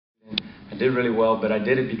I did really well, but I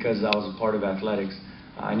did it because I was a part of athletics.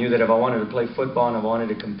 I knew that if I wanted to play football and I wanted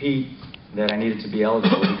to compete, that I needed to be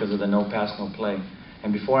eligible because of the no pass, no play.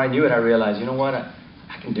 And before I knew it, I realized, you know what, I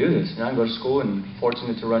can do this. I can go to school, and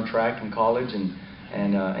fortunate to run track in college and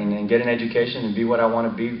get an education and be what I want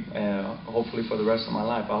to be, hopefully for the rest of my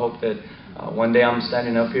life. I hope that one day I'm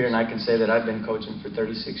standing up here and I can say that I've been coaching for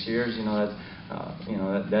 36 years.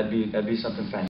 That'd be something fantastic.